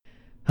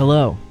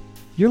Hello.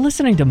 You're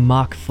listening to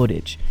Mock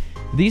Footage.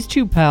 These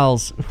two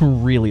pals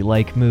really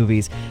like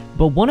movies,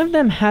 but one of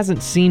them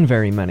hasn't seen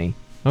very many,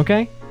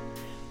 okay?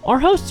 Our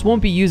hosts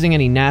won't be using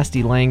any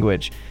nasty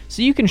language,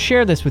 so you can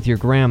share this with your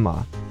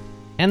grandma.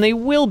 And they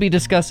will be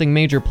discussing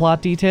major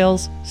plot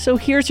details, so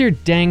here's your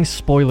dang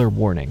spoiler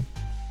warning.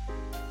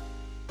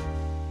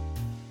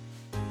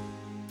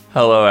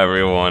 Hello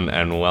everyone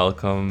and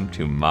welcome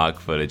to Mock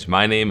Footage.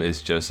 My name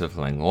is Joseph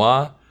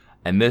Langlois,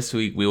 and this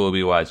week we will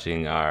be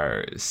watching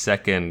our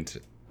second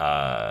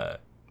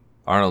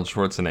Arnold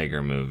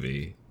Schwarzenegger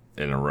movie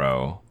in a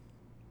row,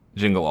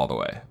 Jingle All the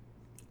Way.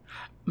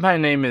 My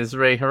name is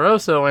Ray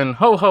Hiroso, and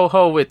ho ho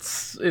ho,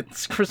 it's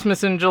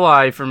Christmas in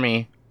July for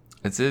me.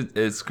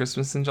 It's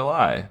Christmas in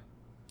July.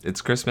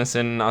 It's Christmas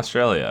in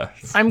Australia.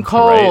 I'm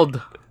cold.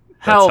 Right?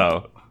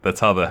 Help.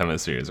 That's how the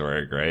hemispheres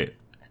work, right?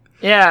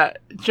 Yeah,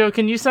 Joe,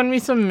 can you send me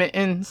some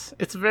mittens?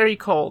 It's very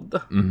cold.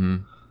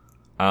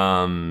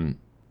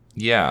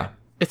 Yeah.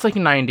 It's like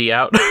 90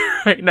 out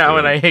right now,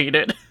 and I hate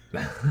it.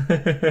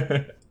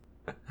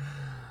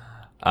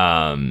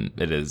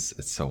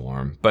 It's so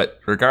warm. But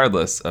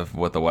regardless of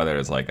what the weather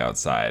is like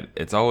outside,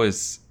 it's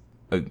always,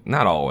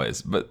 not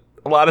always, but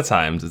a lot of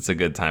times it's a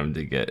good time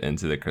to get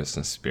into the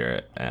Christmas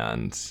spirit,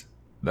 and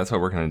that's what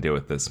we're going to do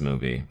with this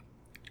movie.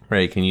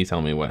 Ray, can you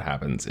tell me what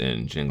happens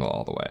in Jingle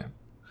All the Way?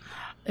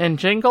 In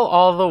Jingle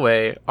All the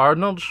Way,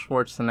 Arnold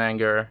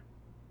Schwarzenegger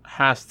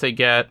has to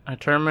get a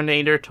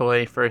Terminator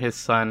toy for his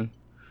son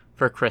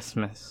for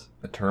Christmas.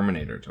 A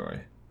Terminator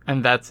toy.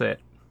 And that's it.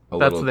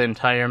 That's the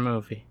entire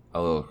movie.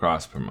 A little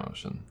cross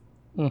promotion.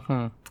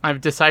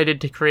 I've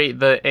decided to create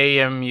the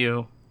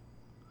AMU.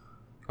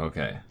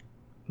 Okay.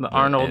 The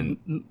Arnold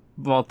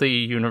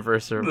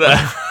Multi-Universe.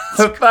 I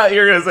thought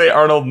you were going to say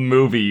Arnold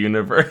Movie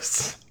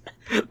Universe.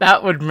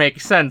 That would make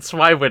sense.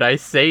 Why would I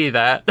say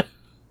that?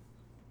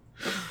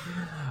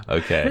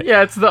 Okay.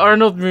 Yeah, it's the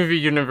Arnold Movie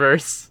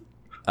Universe.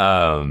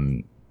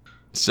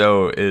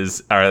 So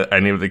are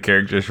any of the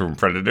characters from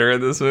Predator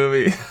in this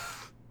movie?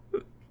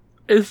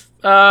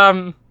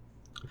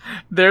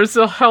 There's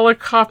a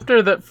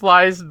helicopter that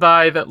flies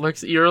by that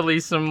looks eerily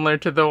similar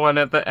to the one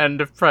at the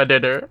end of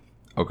Predator.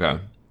 Okay.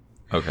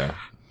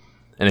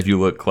 And if you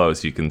look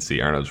close, you can see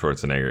Arnold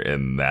Schwarzenegger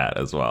in that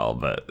as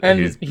well.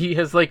 And he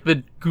has like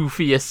the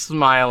goofiest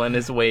smile and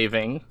is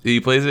waving. He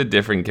plays a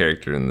different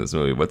character in this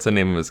movie. What's the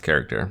name of his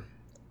character?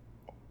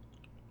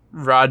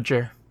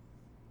 Roger.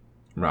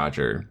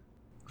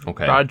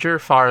 Okay. Roger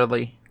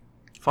Farley.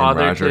 And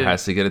Roger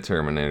has to get a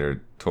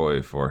Terminator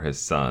toy for his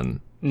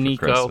son for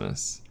Nico.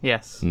 Christmas.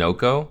 Yes.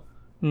 Nico.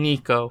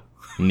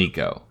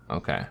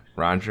 Okay.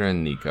 Roger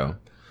and Nico.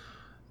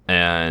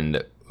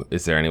 And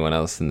is there anyone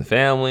else in the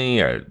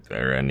family? Are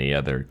there any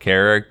other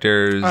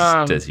characters?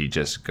 Does he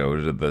just go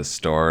to the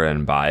store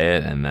and buy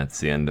it and that's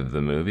the end of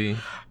the movie?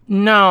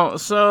 No,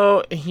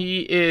 so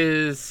he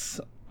is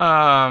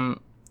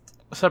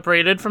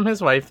separated from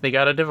his wife. They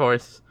got a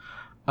divorce.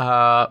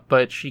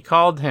 But she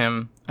called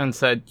him and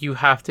said, "You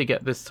have to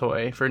get this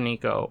toy for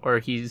Nico or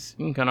he's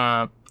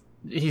gonna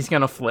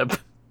flip."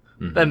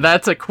 And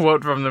that's a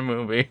quote from the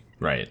movie.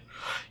 Right.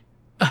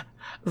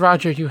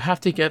 Roger, you have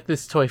to get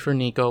this toy for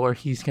Nico or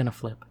he's gonna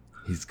flip.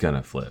 He's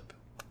gonna flip.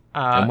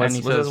 And what's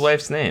his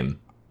wife's name?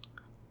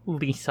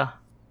 Lisa.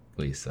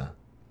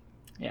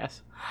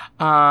 Yes.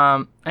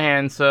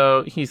 And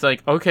so he's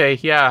like, okay,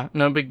 yeah,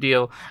 no big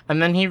deal.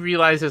 And then he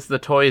realizes the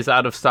toy is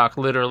out of stock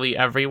literally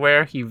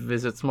everywhere. He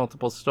visits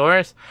multiple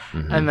stores.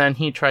 And then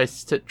he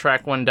tries to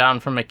track one down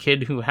from a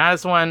kid who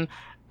has one.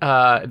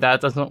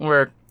 That doesn't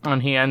work.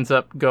 And he ends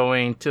up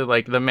going to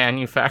like the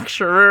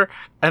manufacturer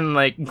and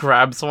like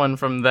grabs one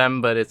from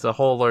them, but it's a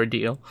whole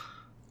ordeal.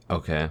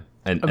 Okay.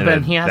 And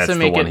then he has to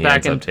make it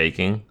back in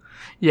taking.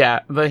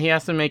 Yeah, but he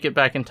has to make it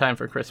back in time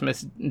for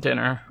Christmas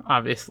dinner,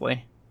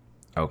 obviously.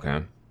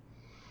 Okay.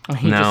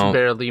 He just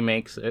barely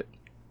makes it.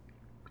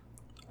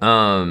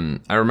 I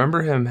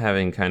remember him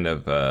having kind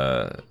of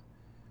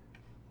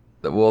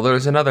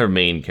there's another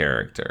main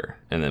character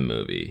in the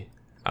movie.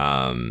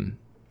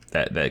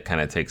 That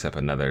kind of takes up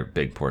another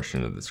big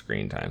portion of the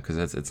screen time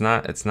because it's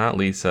not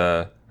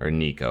Lisa or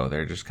Nico.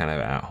 They're just kind of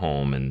at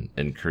home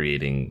and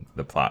creating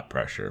the plot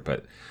pressure.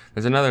 But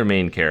there's another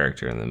main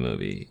character in the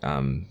movie.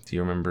 Do you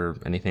remember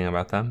anything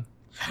about them?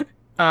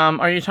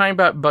 Are you talking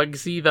about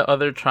Bugsy, the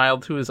other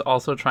child who is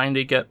also trying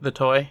to get the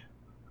toy?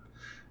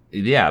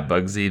 Yeah,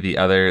 Bugsy, the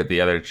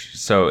other.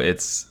 So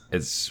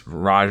it's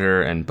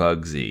Roger and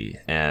Bugsy,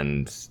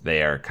 and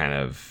they're kind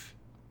of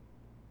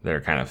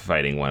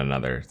fighting one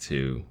another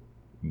to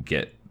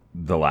get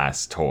the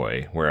last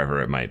toy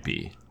wherever it might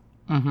be.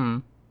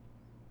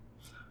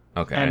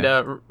 Okay.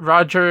 And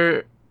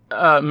Roger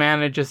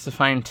manages to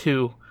find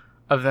two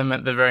of them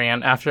at the very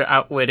end after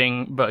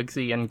outwitting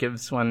Bugsy and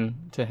gives one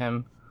to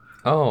him.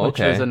 Oh,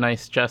 okay. Which was a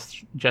nice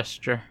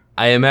gesture.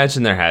 I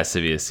imagine there has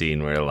to be a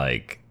scene where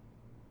like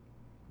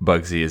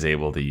Bugsy is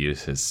able to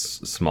use his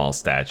small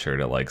stature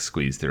to like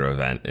squeeze through a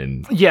vent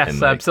and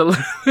yes,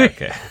 absolutely.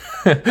 Okay.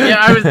 Yeah,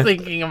 I was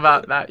thinking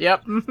about that.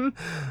 Yep.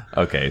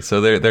 Okay,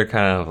 so they're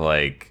kind of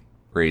like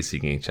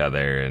racing each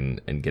other and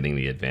getting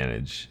the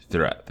advantage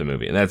throughout the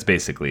movie. And that's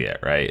basically it,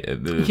 right?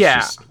 It's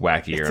Yeah. just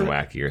wackier and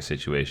wackier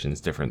situations,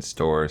 different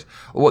stores.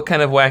 What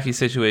kind of wacky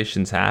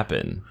situations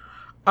happen?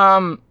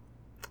 You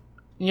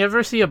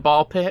ever see a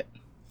ball pit?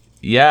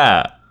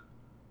 Yeah.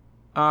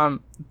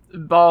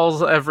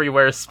 Balls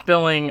everywhere,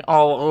 spilling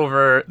all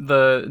over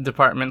the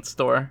department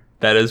store.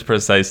 That is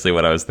precisely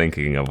what I was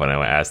thinking of when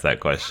I asked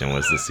that question,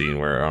 was the scene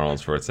where Arnold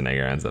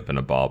Schwarzenegger ends up in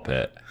a ball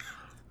pit.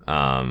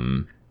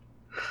 And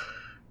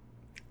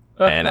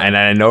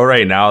I know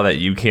right now that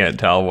you can't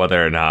tell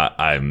whether or not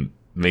I'm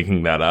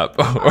making that up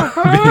or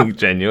being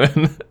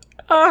genuine.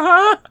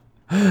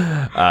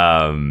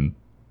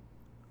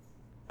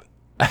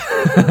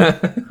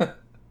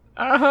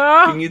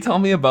 Can you tell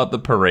me about the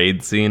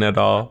parade scene at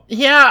all?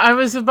 Yeah, I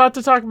was about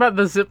to talk about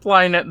the zip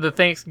line at the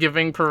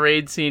Thanksgiving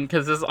parade scene,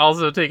 because this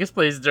also takes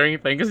place during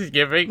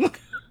Thanksgiving.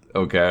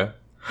 Okay.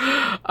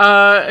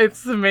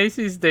 It's the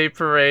Macy's Day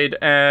Parade,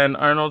 and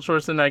Arnold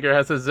Schwarzenegger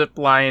has a zip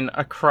line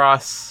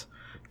across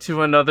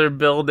to another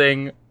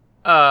building.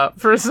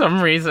 For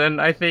some reason,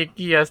 I think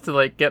he has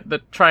to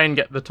try and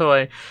get the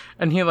toy,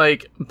 and he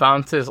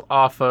bounces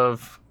off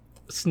of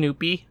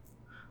Snoopy.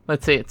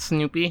 Let's say it's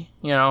Snoopy,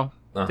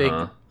 big,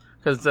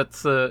 because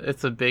it's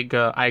a big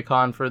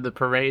icon for the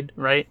parade,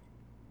 right?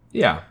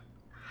 Yeah.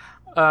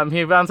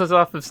 He bounces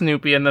off of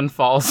Snoopy and then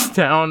falls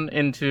down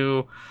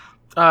into.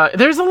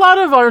 There's a lot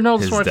of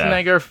Arnold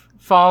Schwarzenegger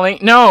falling.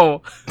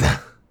 No,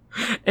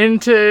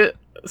 into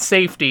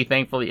safety.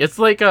 Thankfully, it's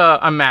like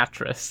a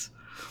mattress.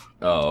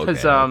 Oh, okay.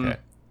 Because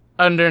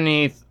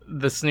underneath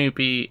the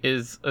Snoopy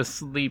is a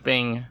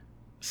sleeping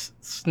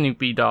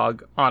Snoopy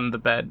dog on the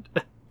bed.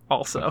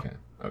 Also,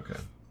 Okay.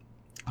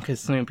 because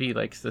Snoopy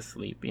likes to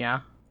sleep.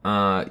 Yeah.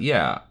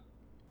 Yeah.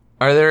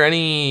 Are there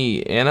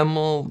any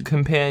animal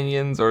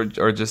companions or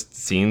just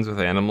scenes with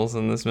animals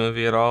in this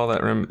movie at all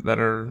that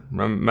are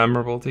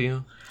memorable to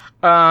you?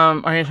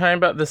 Are you talking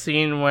about the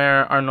scene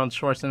where Arnold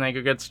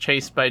Schwarzenegger gets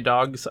chased by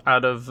dogs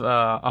out of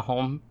a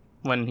home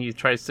when he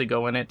tries to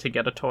go in it to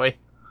get a toy?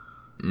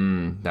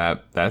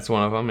 That's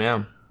one of them,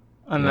 yeah.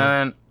 And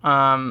then,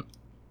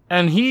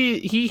 and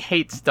he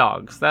hates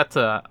dogs. That's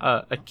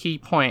a key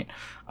point.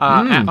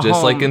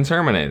 Just like in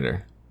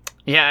Terminator.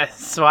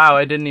 Yes, wow,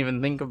 I didn't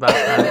even think about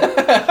that.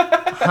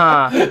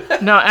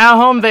 No, at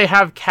home they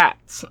have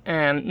cats,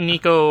 and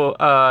Nico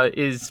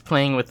is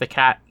playing with the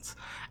cats.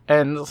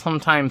 And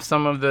sometimes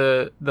some of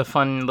the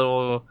fun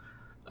little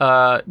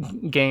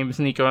games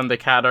Nico and the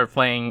cat are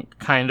playing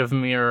kind of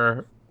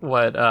mirror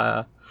what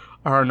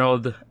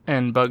Arnold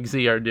and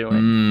Bugsy are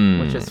doing,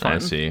 which is fun. I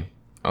see.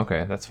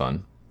 Okay, that's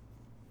fun.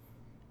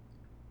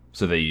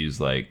 So they use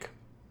the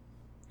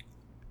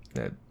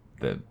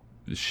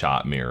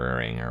shot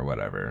mirroring or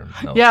whatever.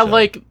 Yeah,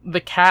 the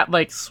cat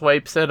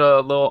swipes at a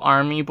little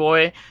army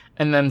boy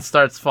and then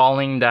starts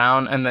falling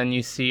down, and then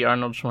you see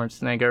Arnold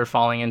Schwarzenegger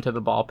falling into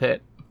the ball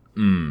pit.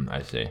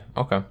 I see.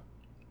 Okay.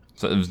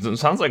 So it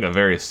sounds like a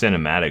very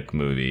cinematic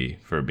movie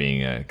for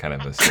being a kind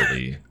of a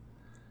silly.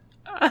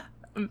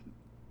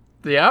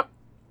 Yep.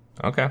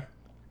 Okay.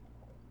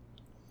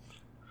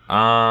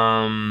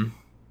 Can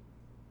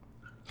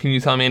you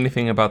tell me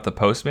anything about the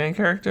postman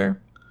character?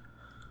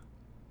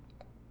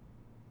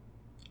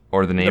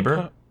 Or the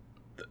neighbor?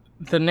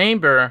 The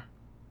neighbor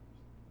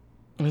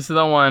is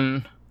the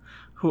one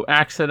who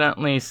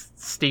accidentally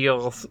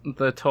steals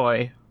the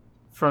toy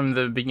from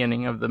the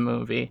beginning of the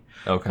movie.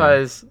 Okay.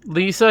 Because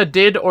Lisa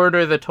did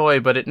order the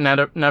toy, but it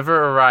never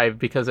arrived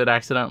because it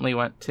accidentally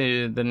went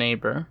to the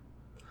neighbor.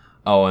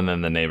 Oh, and then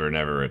the neighbor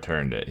never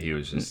returned it. He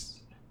was just...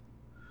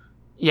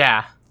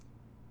 Yeah.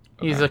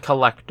 He's a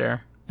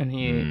collector, and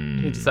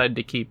he decided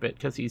to keep it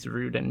because he's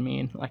rude and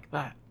mean like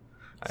that.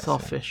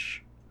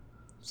 Selfish.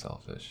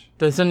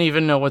 Doesn't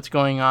even know what's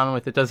going on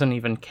with it. Doesn't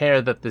even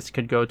care that this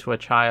could go to a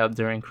child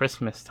during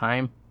Christmas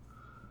time.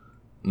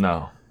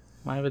 No.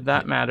 Why would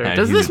that matter?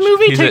 Does this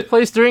movie take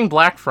place during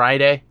Black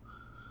Friday?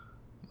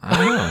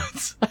 I don't know.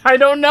 I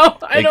don't know.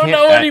 I don't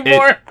know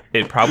anymore.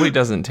 It probably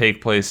doesn't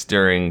take place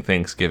during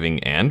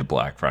Thanksgiving and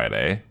Black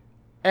Friday.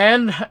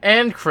 And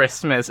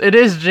Christmas. It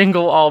is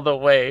Jingle All the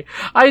Way.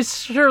 I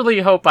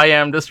surely hope I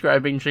am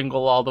describing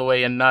Jingle All the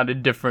Way and not a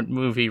different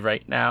movie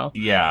right now.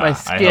 Yeah, my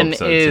skin I hope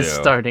so is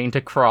too. starting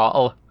to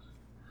crawl.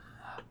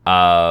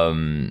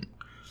 My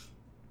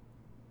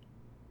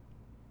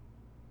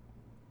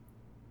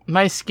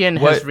skin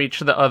has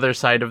reached the other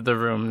side of the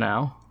room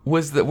now.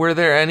 Were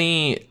there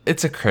any?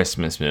 It's a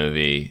Christmas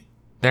movie.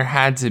 There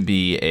had to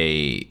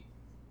be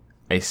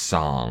a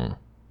song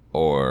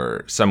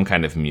or some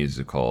kind of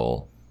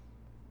musical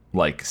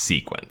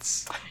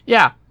sequence.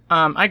 Yeah,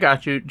 I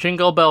got you.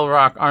 Jingle Bell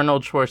Rock.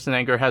 Arnold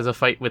Schwarzenegger has a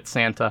fight with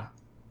Santa.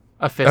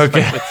 A fist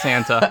fight with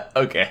Santa.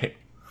 Okay.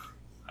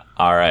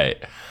 All right.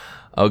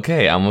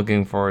 Okay, I'm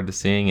looking forward to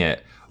seeing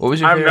it. What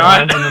was your favorite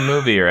line in the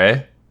movie,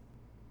 Ray?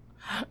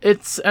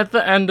 It's at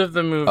the end of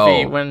the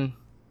movie when...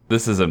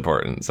 This is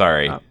important.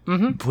 Sorry.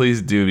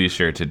 Please do be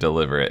sure to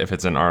deliver it. If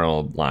it's an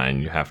Arnold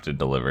line, you have to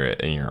deliver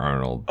it in your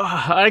Arnold.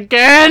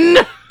 Again?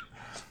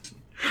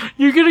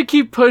 You're gonna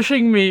keep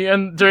pushing me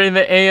during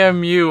the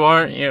AMU,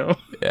 aren't you?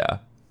 Yeah.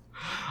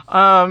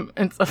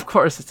 And of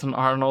course it's an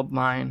Arnold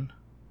line.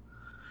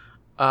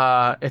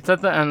 It's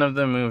at the end of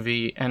the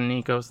movie, and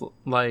Nico's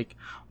like,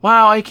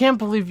 "Wow, I can't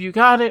believe you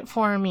got it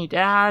for me,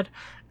 Dad."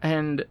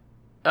 And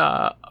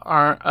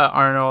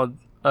Arnold,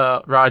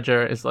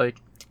 Roger is like,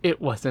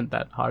 "It wasn't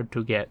that hard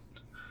to get,"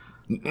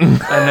 and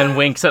then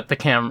winks at the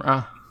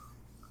camera,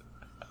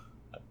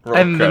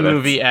 and the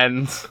movie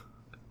ends.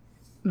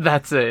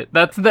 That's it.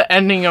 That's the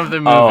ending of the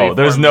movie. Oh,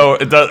 there's no.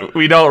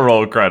 We don't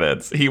roll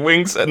credits. He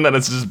winks, and then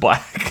it's just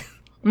black.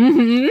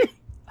 Mm-hmm.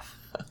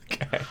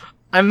 Okay.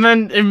 And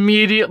then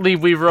immediately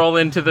we roll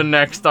into the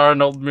next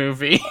Arnold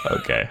movie.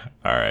 Okay.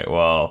 All right.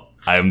 Well,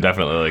 I'm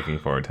definitely looking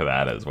forward to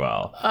that as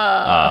well.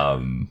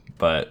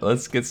 But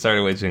let's get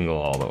started with Jingle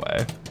All the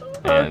Way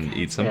and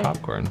eat some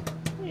popcorn.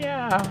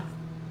 Yeah.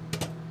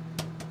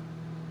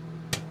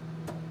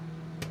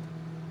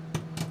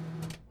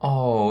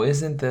 Oh,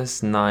 isn't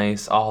this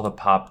nice? All the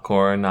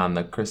popcorn on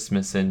the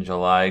Christmas in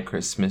July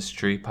Christmas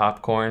tree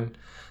popcorn.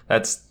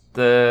 That's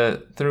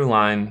the through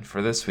line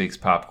for this week's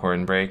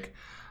popcorn break.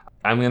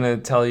 I'm going to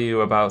tell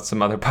you about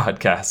some other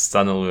podcasts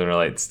on the Lunar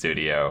Light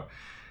Studio.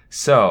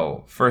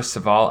 So, first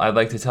of all, I'd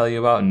like to tell you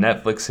about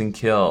Netflix and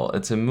Kill.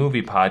 It's a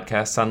movie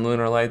podcast on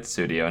Lunar Light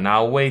Studio.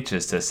 Now, wait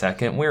just a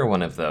second. We're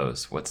one of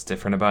those. What's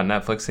different about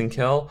Netflix and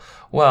Kill?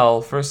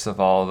 Well, first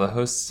of all, the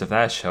hosts of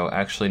that show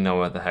actually know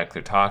what the heck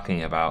they're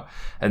talking about.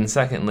 And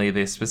secondly,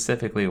 they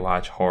specifically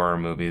watch horror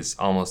movies,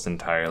 almost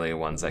entirely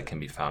ones that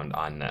can be found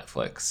on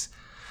Netflix.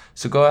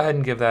 So go ahead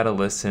and give that a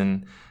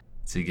listen.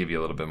 To give you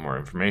a little bit more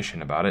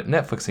information about it,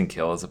 Netflix and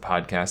Kill is a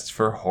podcast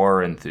for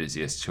horror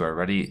enthusiasts who are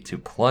ready to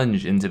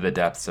plunge into the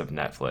depths of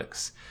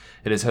Netflix.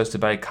 It is hosted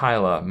by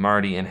Kyla,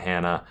 Marty, and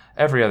Hannah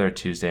every other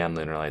Tuesday on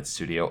Lunar Light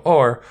Studio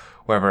or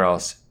wherever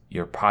else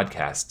your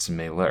podcasts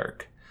may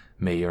lurk.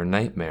 May your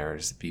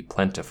nightmares be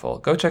plentiful.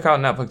 Go check out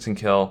Netflix and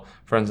Kill,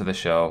 friends of the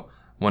show,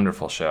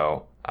 wonderful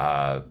show.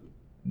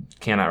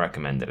 Cannot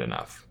recommend it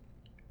enough.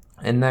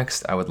 And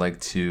next, I would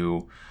like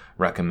to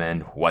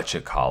recommend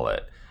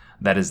Whatchacallit.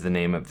 That is the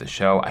name of the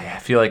show. I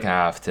feel like I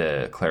have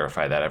to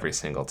clarify that every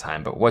single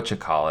time, but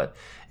Whatchacallit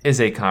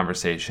is a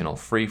conversational,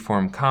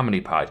 free-form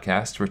comedy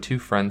podcast where two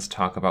friends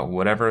talk about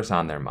whatever is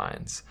on their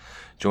minds.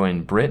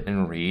 Join Britt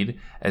and Reed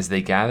as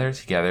they gather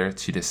together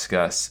to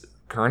discuss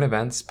current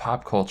events,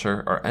 pop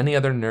culture, or any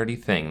other nerdy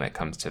thing that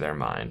comes to their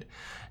mind.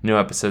 New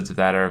episodes of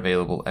that are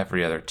available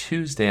every other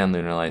Tuesday on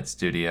Lunar Light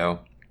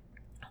Studio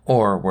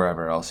or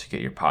wherever else you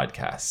get your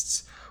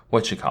podcasts.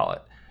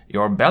 Whatchacallit.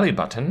 Your belly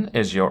button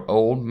is your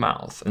old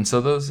mouth. And so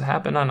those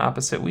happen on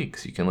opposite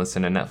weeks. You can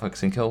listen to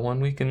Netflix and Kill one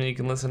week, and then you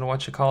can listen to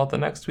Whatchacallit the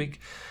next week,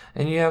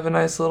 and you have a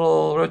nice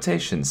little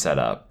rotation set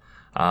up.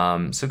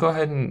 So go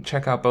ahead and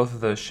check out both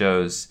of those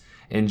shows,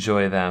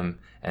 enjoy them,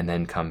 and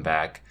then come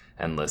back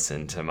and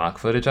listen to Mock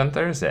Footage on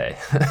Thursday.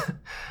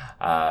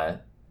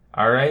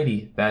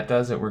 Alrighty, that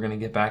does it. We're going to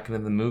get back into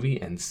the movie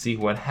and see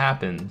what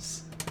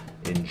happens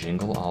in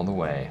Jingle All the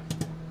Way.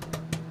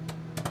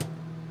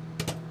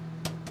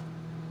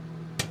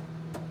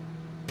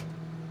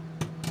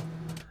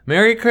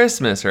 Merry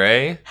Christmas,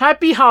 Ray.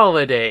 Happy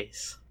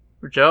holidays,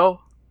 Joe.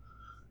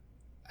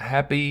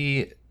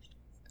 Happy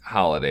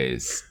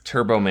holidays.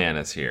 Turbo Man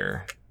is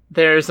here.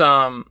 There's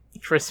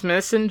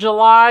Christmas in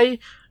July,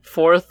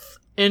 4th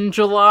in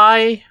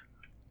July.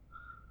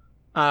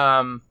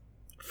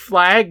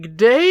 Flag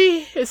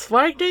Day? Is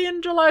Flag Day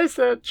in July? Is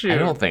that June? I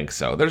don't think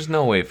so. There's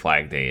no way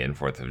Flag Day and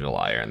 4th of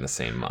July are in the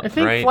same month, I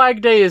think right?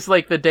 Flag Day is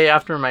like the day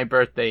after my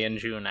birthday in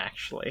June,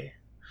 actually.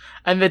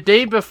 And the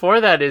day before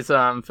that is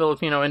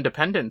Filipino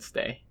Independence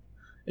Day.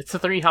 It's the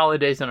 3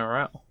 holidays in a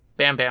row.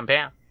 Bam, bam,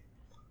 bam.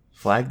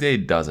 Flag Day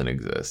doesn't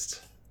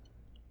exist.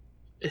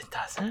 It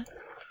doesn't?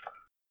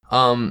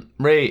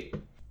 Ray,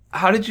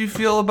 how did you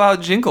feel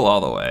about Jingle All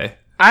the Way?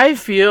 I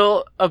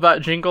feel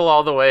about Jingle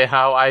All the Way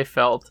how I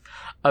felt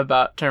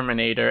about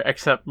Terminator,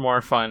 except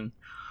more fun.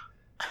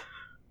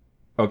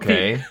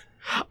 Okay.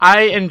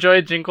 I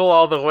enjoyed Jingle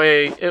All the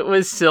Way. It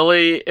was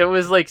silly. It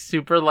was like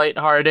super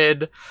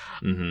lighthearted.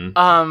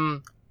 Mm-hmm.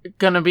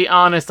 Gonna be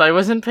honest, I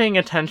wasn't paying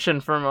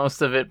attention for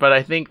most of it, but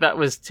I think that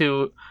was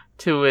to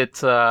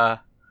its it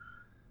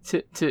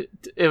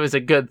was a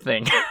good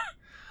thing.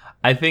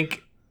 I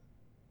think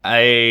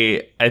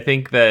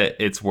that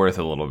it's worth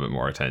a little bit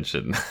more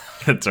attention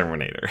than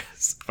Terminator,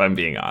 if I'm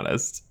being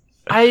honest.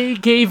 I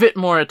gave it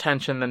more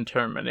attention than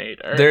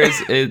Terminator. There's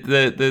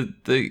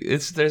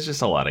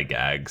just a lot of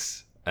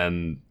gags,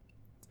 and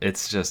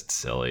it's just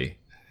silly.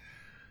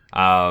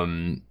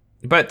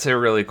 But to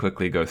really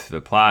quickly go through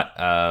the plot,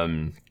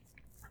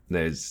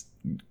 there's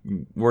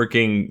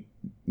working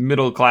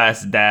middle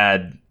class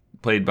dad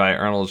played by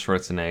Arnold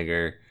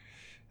Schwarzenegger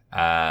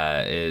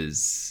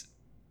is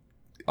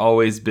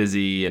always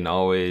busy and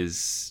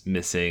always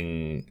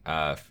missing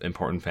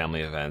important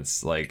family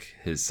events like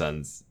his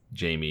son's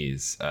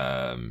Jamie's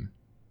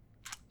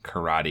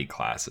karate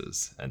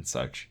classes and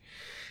such.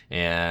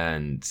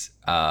 And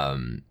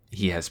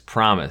he has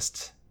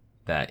promised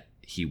that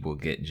he will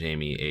get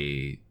Jamie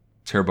a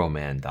Turbo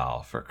Man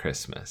doll for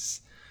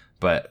Christmas.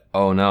 But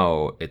oh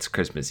no, it's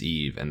Christmas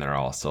Eve and they're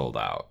all sold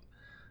out.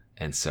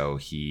 And so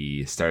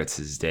he starts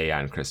his day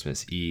on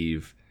Christmas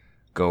Eve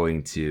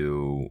going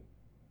to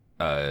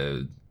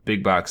a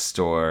big box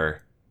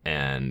store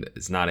and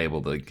is not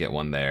able to get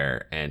one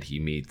there. And he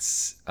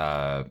meets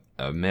a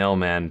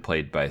mailman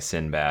played by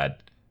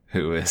Sinbad,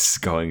 who is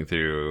going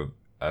through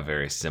a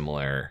very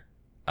similar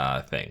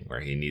thing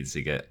where he needs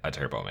to get a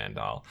Turbo Man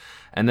doll.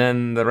 And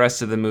then the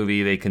rest of the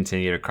movie, they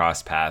continue to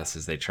cross paths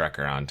as they trek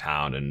around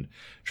town and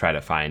try to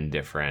find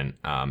different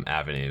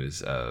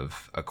avenues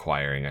of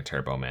acquiring a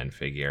Turbo Man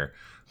figure,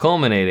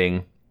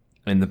 culminating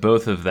in the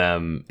both of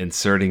them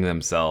inserting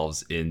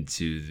themselves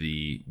into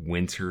the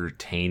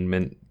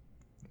Wintertainment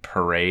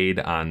parade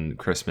on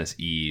Christmas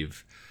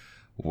Eve,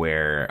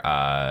 where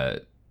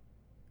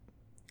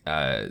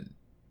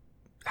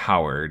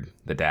Howard,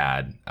 the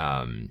dad,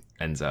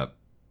 ends up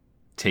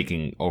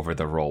taking over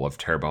the role of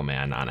Turbo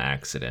Man on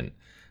accident,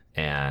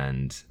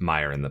 and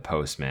Myron the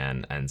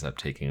postman ends up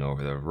taking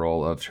over the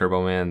role of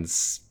Turbo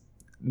Man's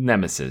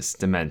nemesis,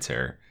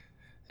 Dementor,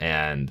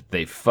 and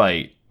they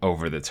fight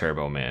over the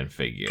Turbo Man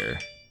figure.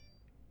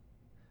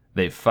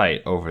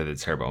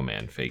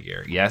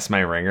 Yes,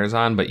 my ringer's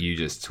on, but you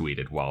just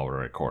tweeted while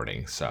we're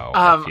recording, so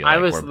I feel like I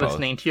was we're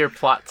listening to your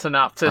plot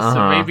synopsis,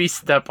 so maybe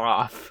step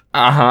off.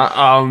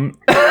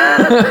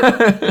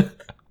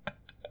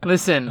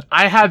 Listen,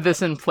 I had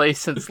this in place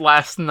since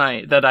last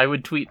night that I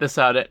would tweet this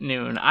out at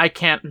noon. I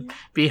can't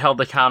be held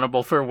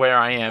accountable for where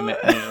I am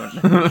at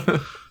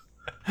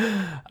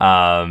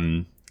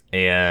noon.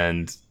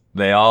 And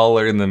they all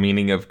learn the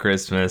meaning of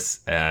Christmas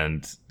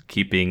and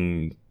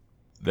keeping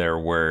their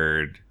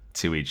word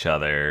to each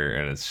other,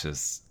 and it's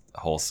just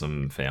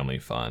wholesome family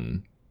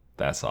fun.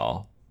 That's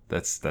all.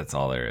 That's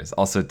all there is.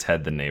 Also,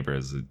 Ted the neighbor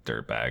is a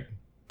dirtbag.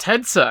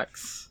 Ted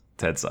sucks.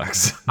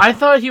 I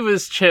thought he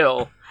was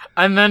chill.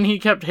 And then he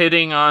kept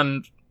hitting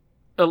on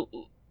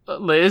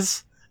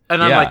Liz,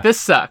 and I'm like, this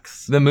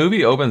sucks. The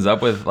movie opens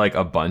up with like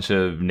a bunch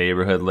of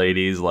neighborhood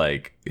ladies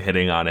like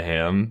hitting on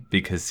him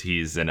because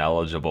he's an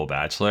eligible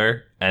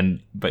bachelor,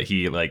 but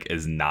he like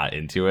is not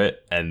into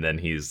it, and then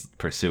he's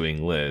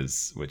pursuing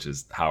Liz, which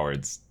is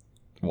Howard's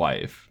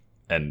wife,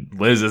 and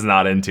Liz is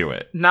not into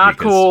it. Not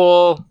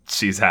cool.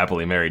 She's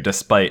happily married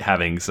despite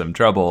having some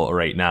trouble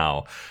right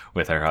now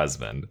with her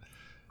husband.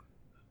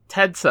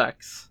 Ted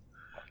sucks.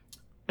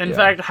 In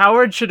fact,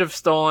 Howard should have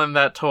stolen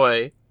that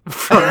toy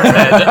from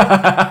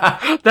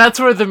Ted. That's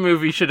where the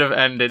movie should have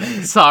ended.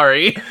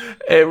 Sorry.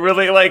 It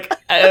really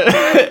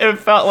it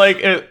felt like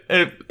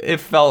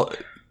it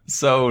felt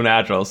so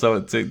natural.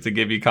 So to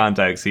give you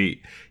context,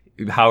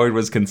 Howard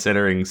was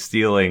considering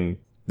stealing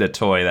the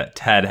toy that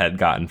Ted had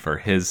gotten for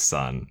his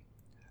son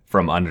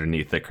from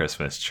underneath the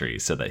Christmas tree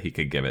so that he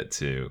could give it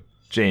to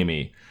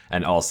Jamie.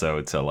 And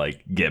also to,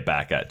 like, get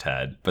back at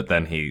Ted. But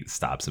then he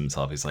stops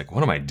himself. He's like,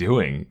 what am I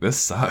doing? This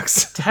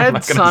sucks.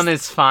 Ted's son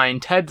is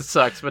fine. Ted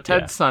sucks, but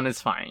Ted's son is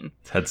fine.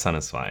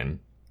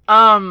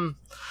 I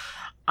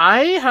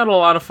had a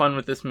lot of fun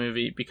with this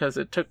movie because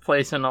it took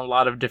place in a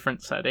lot of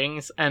different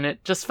settings. And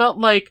it just felt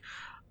like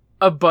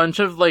a bunch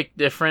of, like,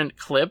 different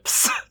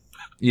clips.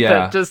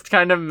 That just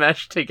kind of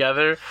meshed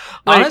together.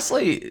 Like,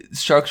 honestly,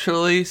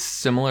 structurally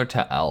similar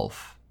to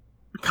Elf.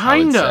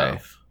 Kind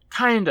of.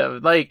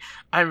 Like,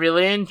 I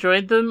really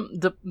enjoyed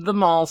the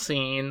mall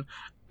scene,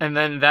 and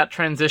then that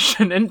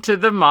transition into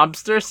the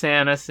mobster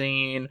Santa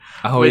scene.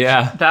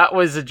 That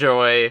was a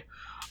joy.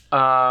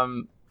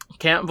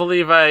 Can't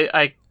believe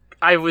I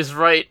was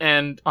right,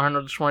 and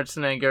Arnold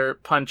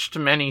Schwarzenegger punched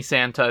many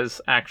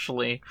Santas,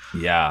 actually.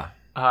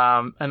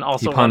 And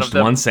also he punched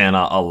one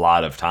Santa a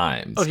lot of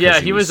times. Oh yeah,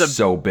 he was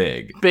so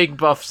big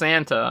buff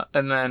Santa,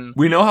 and then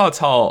we know how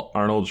tall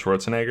Arnold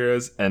Schwarzenegger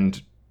is,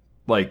 and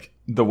like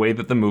the way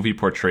that the movie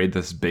portrayed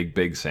this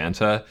big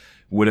Santa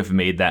would have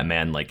made that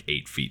man like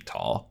 8 feet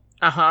tall.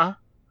 And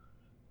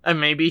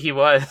maybe he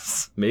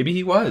was. Or maybe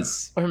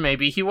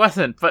he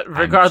wasn't. But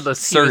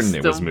regardless,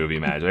 it was movie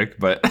magic,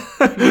 but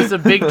he was a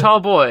big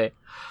tall boy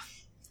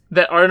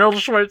that Arnold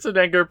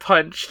Schwarzenegger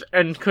punched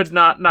and could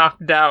not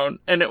knock down,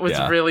 and it was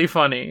really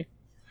funny.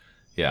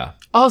 Yeah.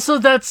 Also,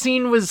 that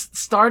scene was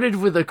started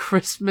with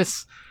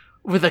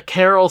a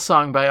carol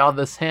song by all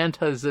the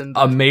Santas and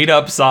a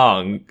made-up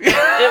song.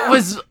 It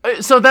was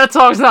so that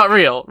song's not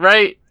real,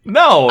 right?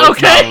 No,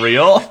 it's not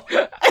real.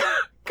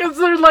 Because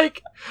they're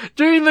like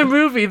during the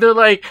movie, they're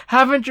like,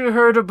 "Haven't you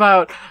heard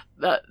about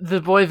the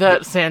boy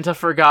that Santa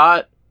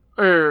forgot?"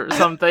 or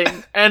something?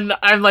 And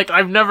I'm like,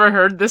 "I've never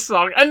heard this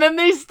song." And then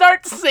they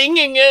start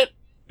singing it.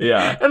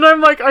 Yeah. And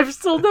I'm like, "I've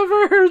still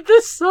never heard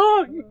this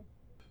song."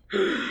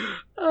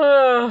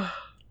 It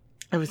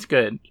was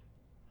good.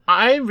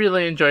 I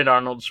really enjoyed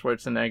Arnold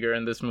Schwarzenegger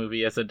in this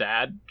movie as a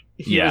dad.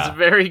 He was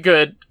very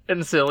good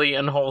and silly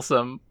and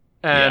wholesome.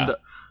 And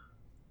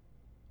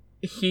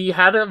he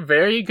had a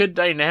very good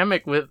family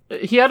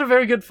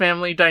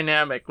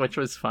dynamic, which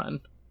was fun.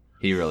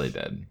 He really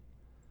did.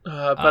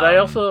 But I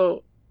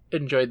also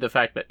enjoyed the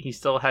fact that he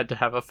still had to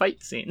have a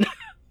fight scene.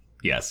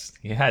 Yes,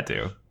 he had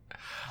to.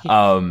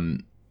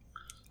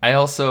 I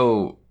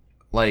also,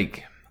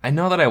 I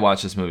know that I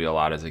watched this movie a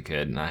lot as a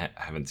kid, and I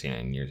haven't seen it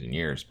in years and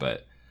years,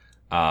 but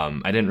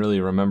I didn't really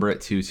remember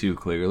it too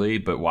clearly,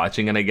 but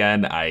watching it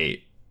again,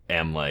 I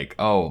am like,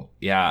 oh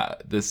yeah,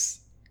 this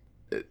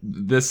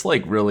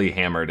like really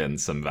hammered in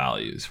some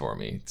values for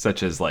me,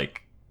 such as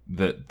like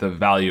the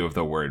value of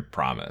the word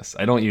promise.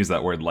 I don't use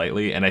that word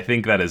lightly, and I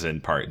think that is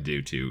in part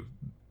due to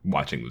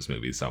watching this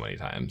movie so many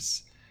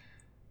times.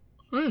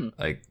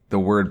 Like the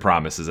word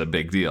promise is a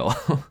big deal.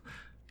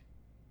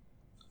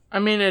 I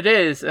mean, it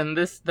is, and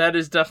that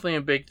is definitely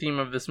a big theme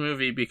of this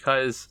movie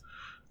because,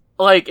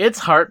 like, it's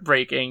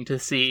heartbreaking to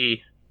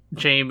see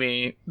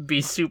Jamie be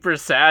super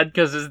sad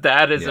because his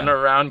dad isn't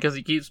around because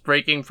he keeps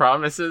breaking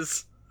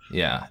promises.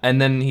 Yeah,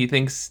 and then he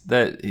thinks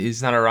that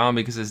he's not around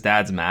because his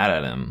dad's mad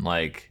at him.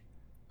 Like,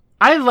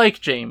 I like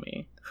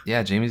Jamie.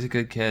 Yeah, Jamie's a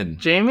good kid.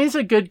 Jamie's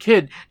a good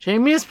kid.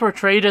 Jamie is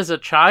portrayed as a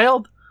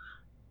child,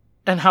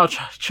 and how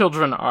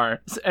children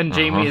are, and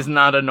Jamie is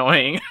not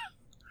annoying.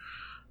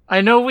 I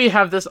know we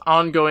have this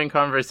ongoing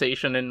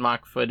conversation in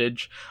mock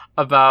footage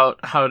about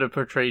how to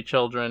portray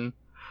children,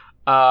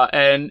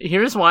 and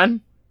here's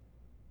one.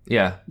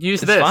 Yeah,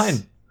 Use it's this.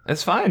 Fine.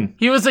 It's fine.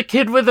 He was a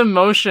kid with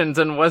emotions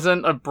and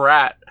wasn't a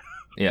brat.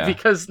 Yeah.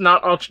 Because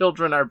not all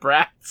children are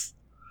brats.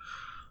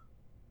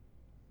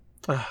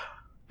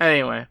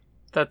 Anyway,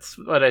 that's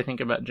what I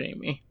think about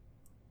Jamie.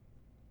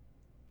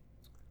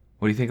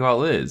 What do you think about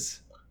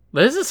Liz?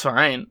 Liz is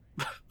fine.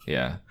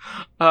 Yeah.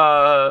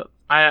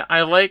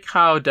 I like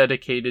how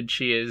dedicated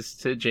she is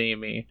to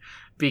Jamie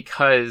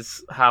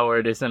because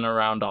Howard isn't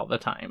around all the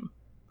time.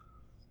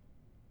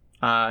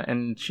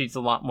 And she's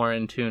a lot more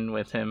in tune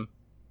with him.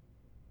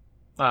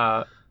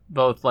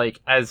 Both like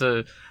as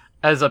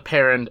a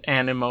parent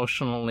and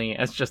emotionally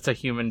as just a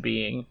human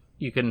being.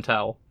 You can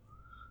tell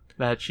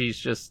that she's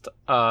just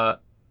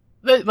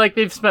like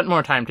they've spent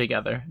more time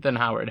together than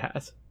Howard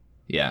has.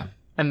 Yeah.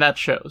 And that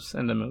shows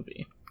in the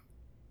movie.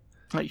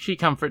 Like, she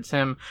comforts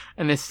him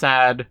and is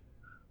sad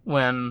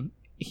when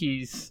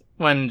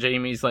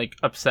Jamie's like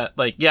upset.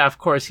 Like, yeah, of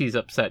course he's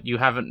upset. You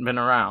haven't been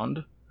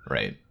around.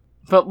 Right.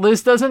 But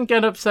Liz doesn't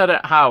get upset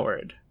at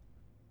Howard.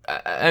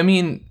 I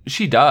mean,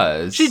 she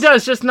does. She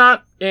does, just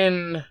not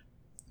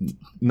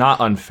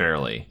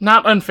unfairly.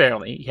 Not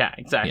unfairly. Yeah,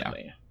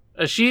 exactly.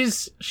 Yeah.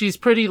 She's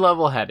pretty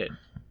level-headed.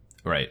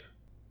 Right.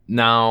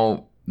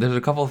 Now, there's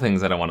a couple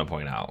things that I want to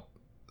point out.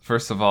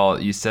 First of all,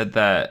 you said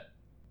that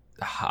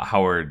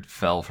Howard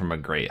fell from a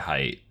great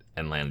height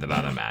and landed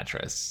on a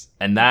mattress.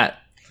 And that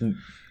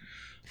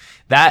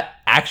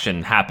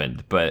action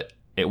happened, but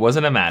it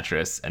wasn't a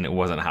mattress and it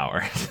wasn't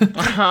Howard.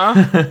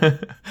 Uh-huh.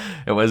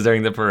 It was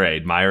during the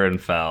parade. Myron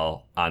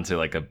fell onto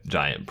like a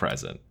giant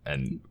present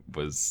and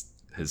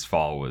his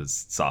fall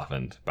was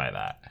softened by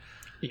that.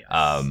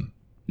 Yes.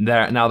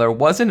 There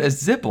wasn't a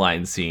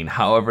zipline scene.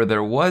 However,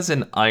 there was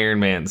an Iron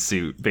Man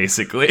suit,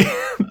 basically.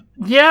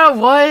 Yeah,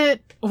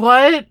 what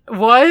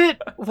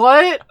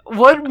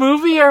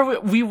movie are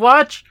we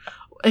watch?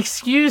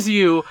 Excuse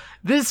you,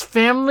 this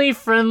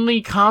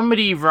family-friendly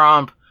comedy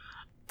romp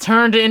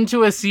turned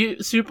into a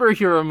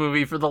superhero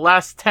movie for the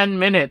last 10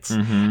 minutes,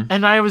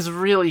 and I was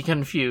really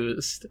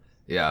confused.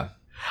 Yeah.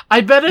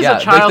 I bet as a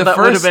child that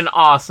would have been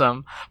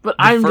awesome, but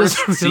I'm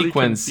just really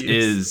sequence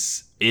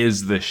confused.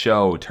 is the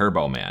show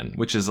Turbo Man,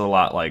 which is a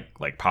lot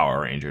like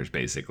Power Rangers,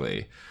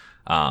 basically.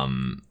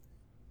 And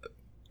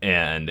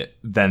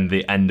then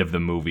the end of the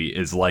movie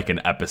is like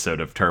an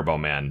episode of Turbo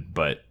Man,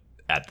 but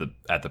at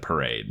the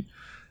parade.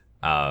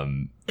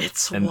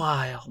 It's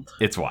wild.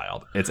 It's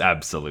wild. It's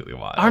absolutely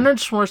wild. Arnold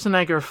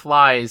Schwarzenegger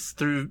flies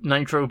through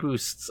nitro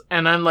boosts,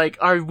 and I'm like,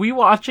 are we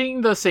watching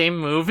the same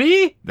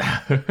movie?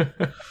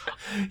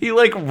 He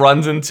like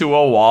runs into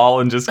a wall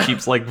and just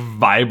keeps like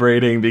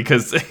vibrating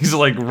because he's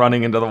like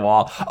running into the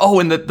wall. Oh,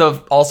 and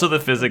also the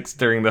physics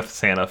during the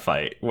Santa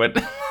fight.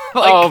 What?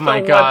 Oh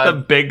my god! The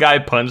big guy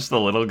punched the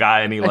little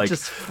guy, and he like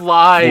just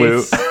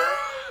flies.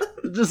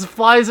 flew. Just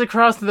flies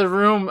across the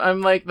room.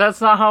 I'm like,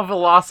 that's not how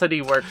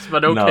velocity works,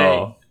 but okay.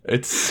 No,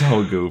 it's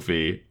so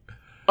goofy.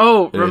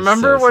 Oh,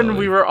 remember so when silly.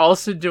 we were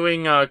also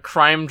doing a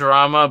crime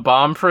drama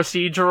bomb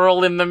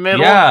procedural in the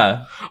middle?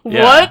 Yeah.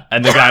 What?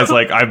 And the guy's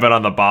like, I've been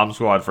on the bomb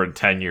squad for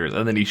 10 years.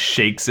 And then he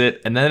shakes it,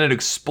 and then it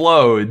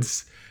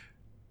explodes,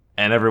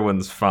 and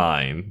everyone's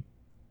fine.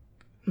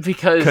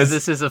 Because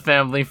this is a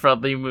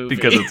family-friendly movie.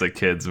 Because it's a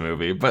kid's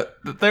movie. But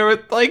there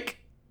were, like...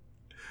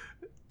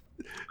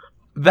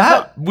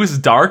 That was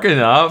dark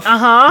enough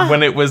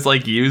when it was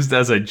like used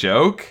as a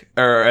joke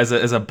or as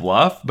a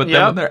bluff, but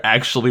then when there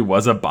actually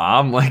was a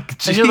bomb, like,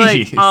 jeez. And you're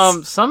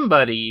like,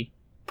 somebody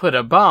put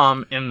a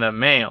bomb in the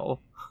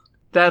mail.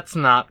 That's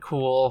not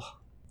cool.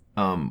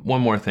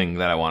 One more thing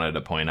that I wanted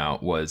to point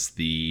out was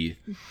the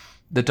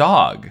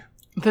dog.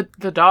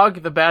 The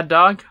dog, the bad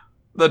dog?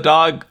 The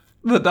dog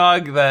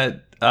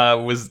that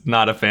was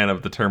not a fan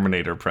of the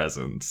Terminator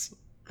presence.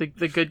 The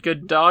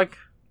good dog?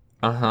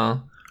 Uh-huh.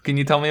 Can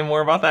you tell me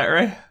more about that,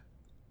 Ray?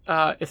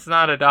 It's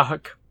not a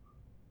dog.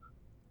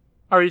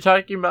 Are you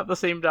talking about the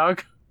same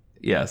dog?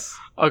 Yes.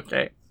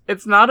 Okay.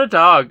 It's not a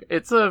dog.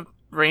 It's a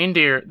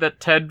reindeer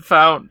that Ted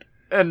found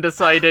and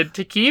decided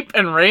to keep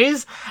and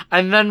raise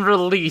and then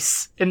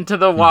release into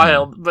the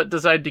wild, but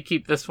decided to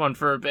keep this one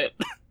for a bit.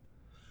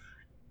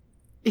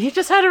 He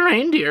just had a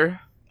reindeer.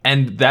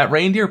 And that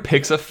reindeer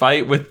picks a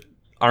fight with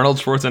Arnold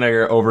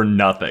Schwarzenegger over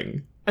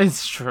nothing.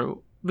 It's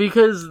true.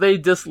 Because they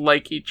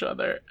dislike each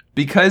other.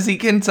 Because he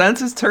can sense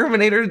his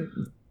Terminator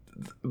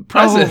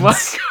presence. Oh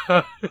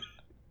my god.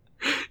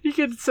 You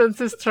can sense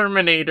his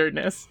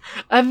Terminator-ness.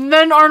 And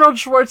then Arnold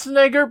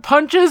Schwarzenegger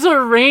punches a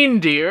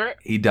reindeer.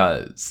 He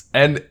does.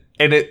 And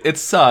it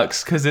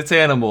sucks because it's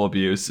animal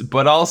abuse,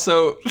 but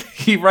also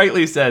he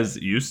rightly says,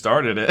 you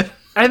started it.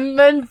 And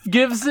then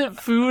gives it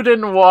food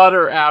and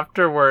water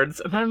afterwards.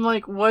 And I'm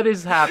like, what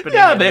is happening?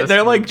 Yeah,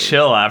 they're like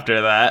chill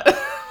after that.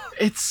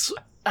 It's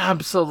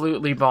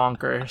absolutely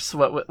bonkers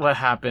what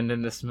happened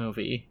in this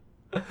movie.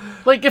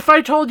 Like, if I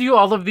told you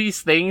all of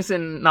these things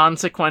in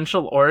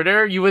non-sequential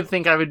order, you would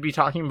think I would be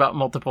talking about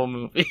multiple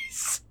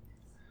movies.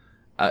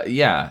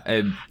 Yeah,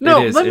 it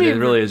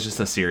really is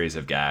just a series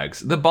of gags.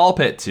 The ball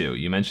pit, too.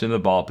 You mentioned the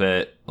ball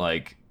pit,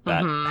 like,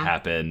 that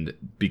happened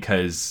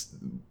because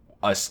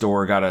a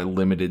store got a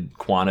limited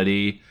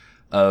quantity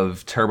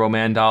of Turbo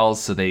Man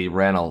dolls, so they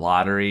ran a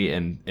lottery,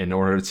 and in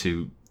order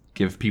to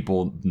give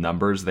people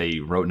numbers, they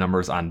wrote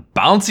numbers on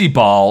bouncy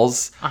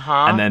balls,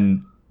 and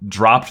then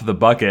dropped the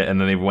bucket, and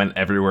then they went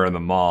everywhere in the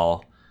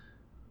mall.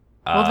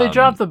 Well, they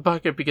dropped the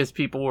bucket because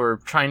people were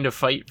trying to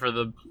fight for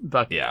the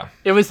bucket. Yeah.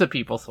 It was the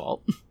people's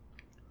fault.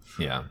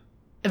 Yeah.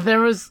 It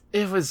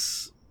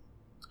was...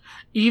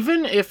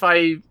 Even if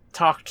I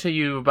talked to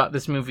you about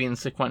this movie in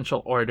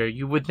sequential order,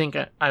 you would think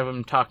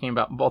I'm talking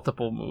about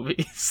multiple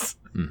movies.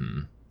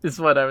 Is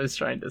what I was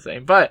trying to say.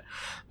 But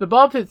the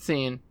ball pit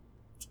scene...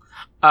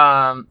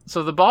 so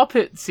the ball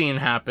pit scene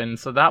happened,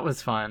 so that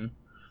was fun.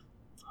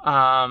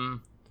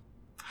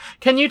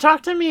 Can you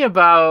talk to me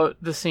about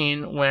the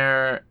scene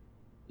where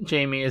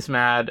Jamie is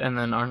mad and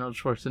then Arnold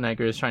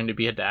Schwarzenegger is trying to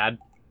be a dad?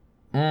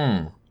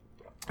 In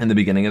the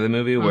beginning of the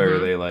movie where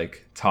they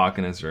like talk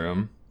in his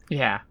room.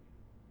 Yeah.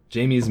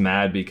 Jamie's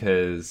mad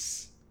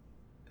because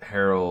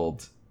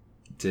Harold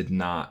did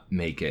not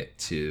make it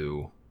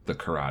to the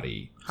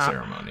karate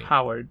ceremony.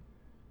 Howard,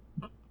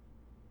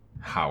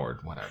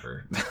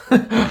 whatever.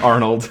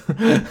 Arnold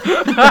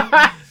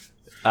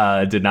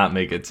did not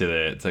make it to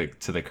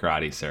the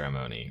karate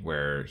ceremony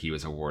where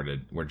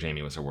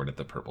Jamie was awarded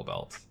the purple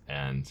belt,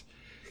 and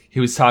he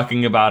was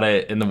talking about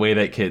it in the way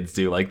that kids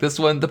do. Like, this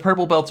one, the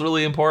purple belt's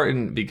really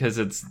important because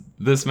it's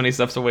this many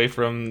steps away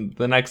from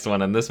the next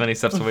one and this many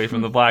steps away from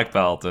the black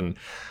belt. And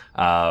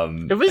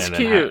it was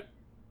cute.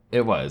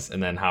 It was.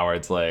 And then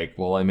Howard's like,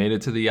 well, I made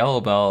it to the yellow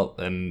belt.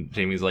 And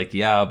Jamie's like,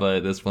 yeah,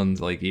 but this one's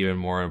like even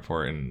more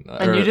important.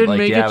 And you didn't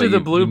make it to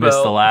the blue belt. You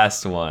missed the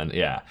last one.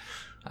 Yeah.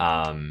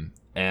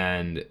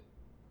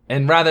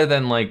 And rather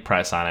than like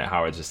press on it,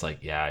 Howard's just like,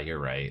 yeah, you're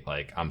right.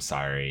 Like, I'm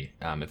sorry.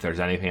 If there's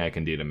anything I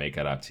can do to make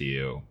it up to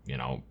you, you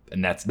know,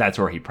 and that's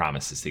where he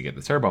promises to get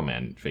the Turbo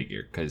Man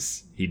figure,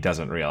 because he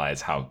doesn't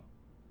realize how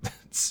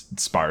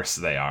sparse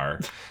they are,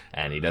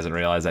 and he doesn't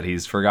realize that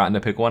he's forgotten to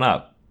pick one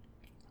up.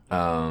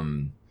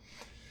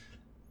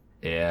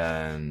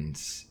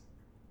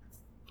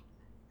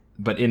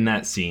 But in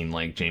that scene,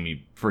 like,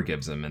 Jamie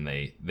forgives him and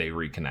they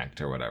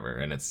reconnect or whatever,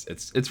 and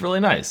it's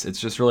really nice.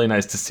 It's just really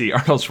nice to see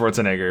Arnold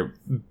Schwarzenegger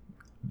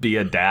be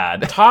a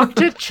dad. Talk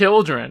to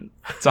children.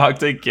 Talk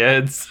to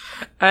kids.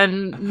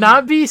 And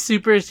not be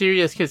super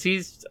serious, because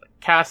he's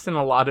cast in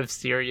a lot of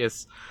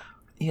serious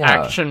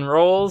action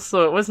roles,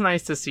 so it was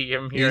nice to see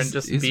him here and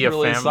just be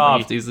really a family.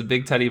 Soft. He's a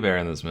big teddy bear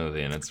in this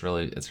movie, and it's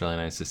really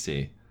nice to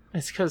see.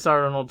 It's because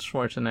Arnold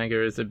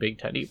Schwarzenegger is a big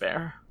teddy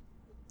bear.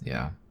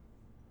 Yeah.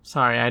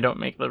 Sorry, I don't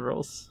make the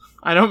rules.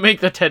 I don't make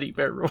the teddy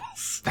bear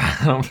rules.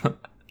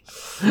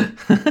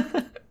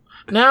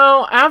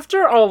 Now,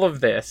 after all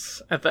of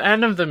this, at the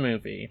end of the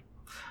movie,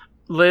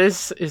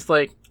 Liz is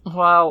like,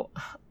 well,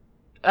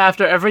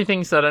 after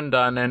everything's said and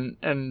done,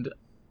 and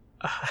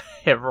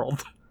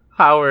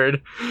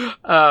Howard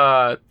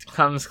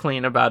comes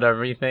clean about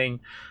everything,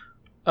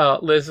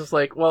 Liz is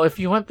like, well, if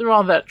you went through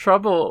all that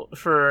trouble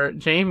for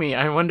Jamie,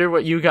 I wonder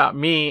what you got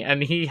me.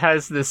 And he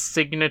has this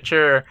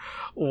signature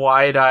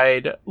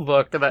wide-eyed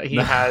look that he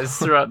has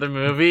throughout the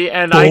movie,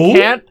 and I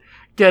can't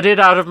get it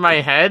out of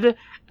my head,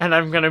 and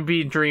I'm gonna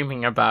be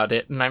dreaming about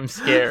it, and I'm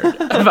scared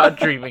about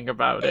dreaming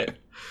about it.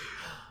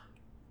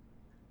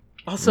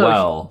 Also,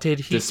 well,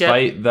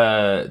 despite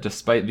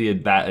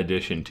that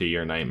addition to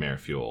your nightmare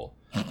fuel,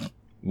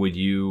 would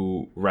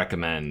you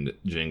recommend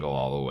Jingle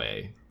All the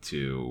Way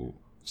to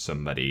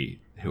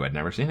somebody who had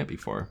never seen it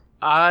before?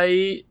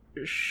 I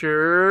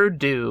sure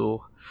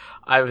do.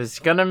 I was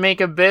gonna make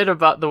a bit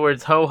about the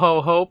words ho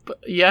ho hope.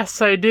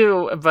 Yes, I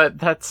do, but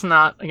that's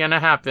not gonna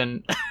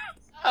happen.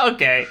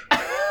 Okay.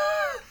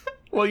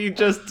 Well, you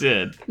just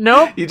did.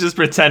 Nope. You just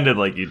pretended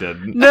like you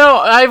didn't. No,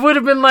 I would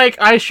have been like,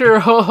 I sure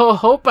ho ho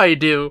hope I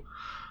do.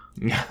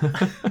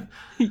 Yes,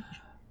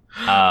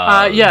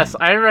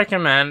 I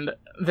recommend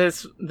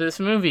this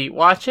movie.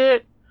 Watch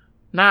it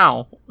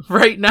now.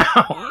 Right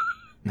now.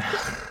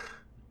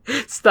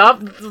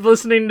 Stop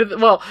listening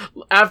to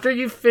after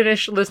you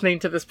finish listening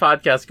to this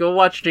podcast, go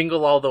watch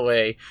Jingle All the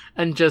Way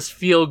and just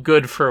feel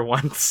good for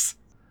once.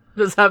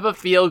 Just have a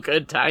feel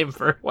good time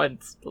for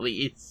once,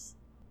 please.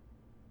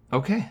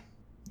 Okay.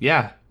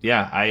 Yeah.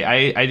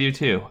 I do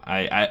too.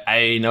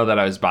 I know that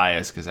I was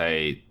biased because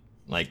it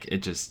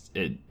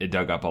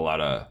dug up a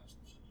lot of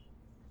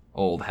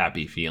old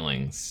happy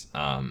feelings.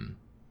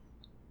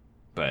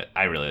 But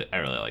I really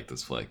like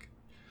this flick.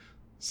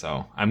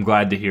 So I'm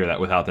glad to hear that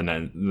without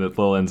the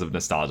lens of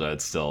nostalgia,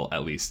 it's still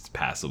at least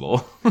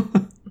passable.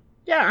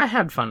 Yeah, I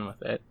had fun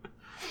with it.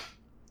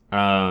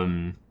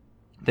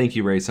 Thank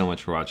you, Ray, so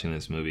much for watching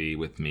this movie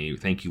with me.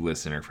 Thank you,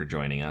 listener, for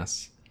joining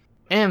us.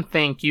 And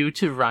thank you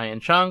to Ryan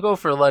Chongo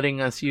for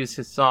letting us use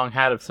his song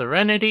Hat of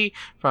Serenity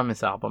from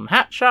his album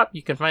Hat Shop.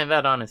 You can find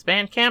that on his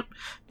Bandcamp.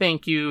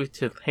 Thank you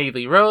to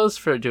Haley Rose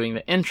for doing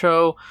the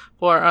intro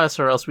for us,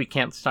 or else we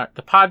can't start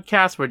the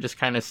podcast. We're just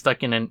kind of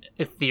stuck in an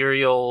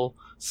ethereal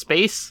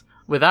space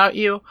without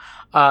you.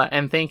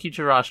 And thank you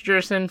to Ross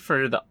Jerson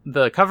for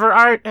the cover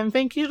art. And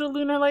thank you to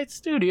Lunar Light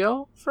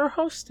Studio for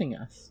hosting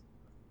us.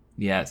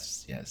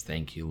 Yes.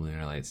 Thank you,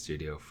 Lunar Light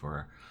Studio,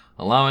 for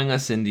allowing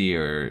us into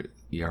your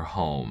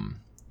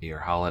home, your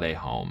holiday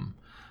home.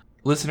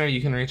 Listener,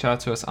 you can reach out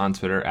to us on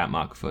Twitter at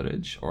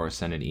mockfootage or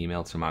send an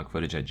email to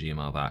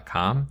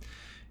mockfootage@gmail.com.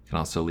 You can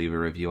also leave a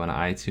review on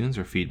iTunes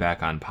or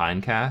feedback on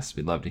Pinecast.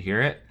 We'd love to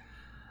hear it.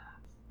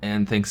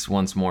 And thanks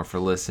once more for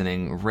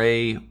listening.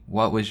 Ray,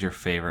 what was your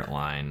favorite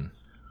line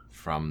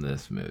from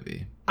this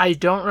movie? I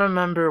don't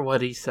remember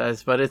what he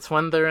says, but it's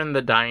when they're in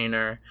the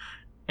diner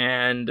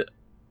and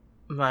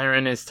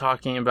Myron is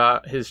talking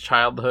about his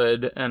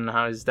childhood and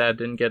how his dad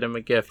didn't get him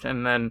a gift,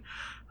 and then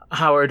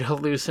Howard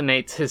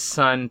hallucinates his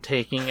son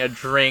taking a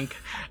drink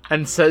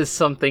and says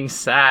something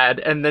sad,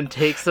 and then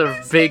takes a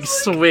big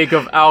swig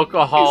of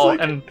alcohol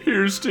and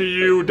 "Here's to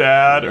you,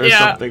 Dad," or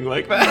something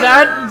like that.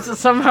 That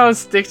somehow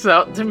sticks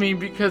out to me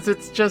because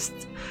it's just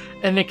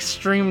an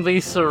extremely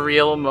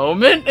surreal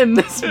moment in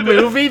this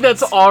movie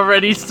that's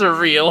already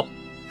surreal.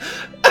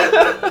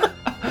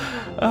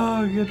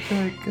 Oh, good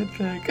pick.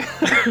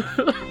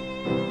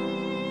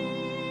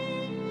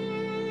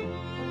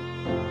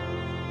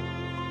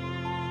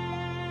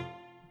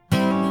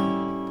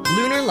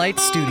 Lunar Light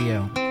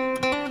Studio.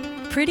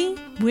 Pretty,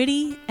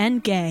 witty,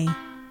 and gay.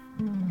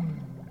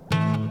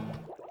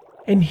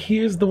 And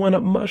here's the one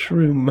at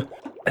Mushroom.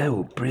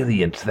 Oh,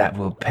 brilliant. That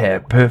will pair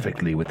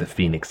perfectly with the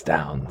Phoenix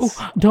Downs.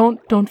 Oh,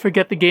 don't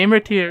forget the gamer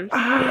tiers.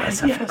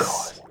 Yes, of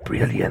course.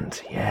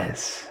 Brilliant.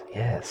 Yes.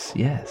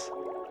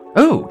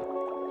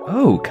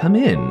 Oh, come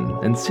in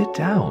and sit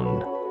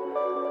down.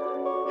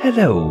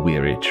 Hello,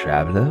 weary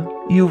traveler.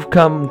 You've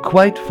come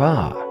quite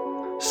far.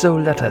 So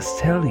let us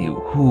tell you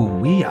who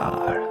we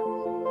are.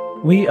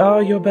 We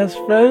are your best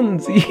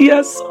friends.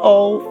 Yes,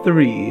 all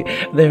three.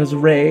 There's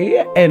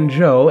Ray and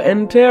Joe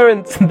and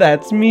Terrence.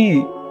 That's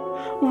me.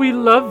 We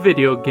love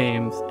video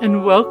games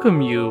and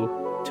welcome you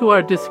to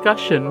our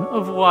discussion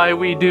of why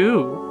we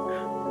do.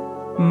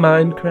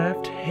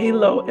 Minecraft,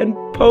 Halo, and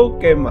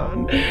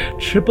Pokemon.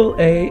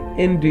 AAA,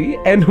 Indie,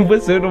 and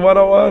Wizard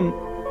 101.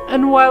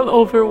 And while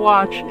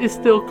Overwatch is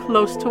still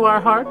close to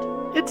our heart,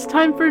 it's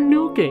time for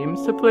new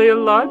games to play a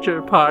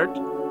larger part.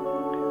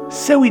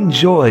 So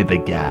enjoy the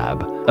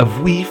gab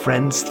of We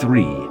Friends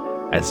 3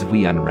 as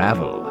we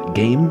unravel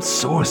game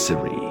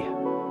sorcery.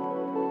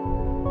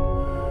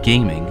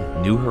 Gaming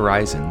New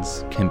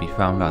Horizons can be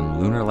found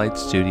on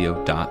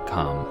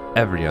lunarlightstudio.com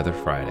every other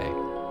Friday.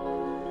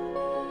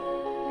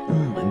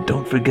 And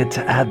don't forget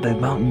to add the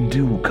Mountain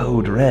Dew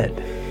code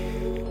RED.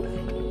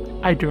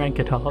 I drank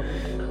it all.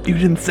 You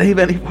didn't save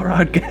any for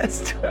our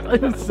guest.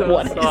 I'm so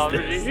What is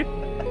sorry.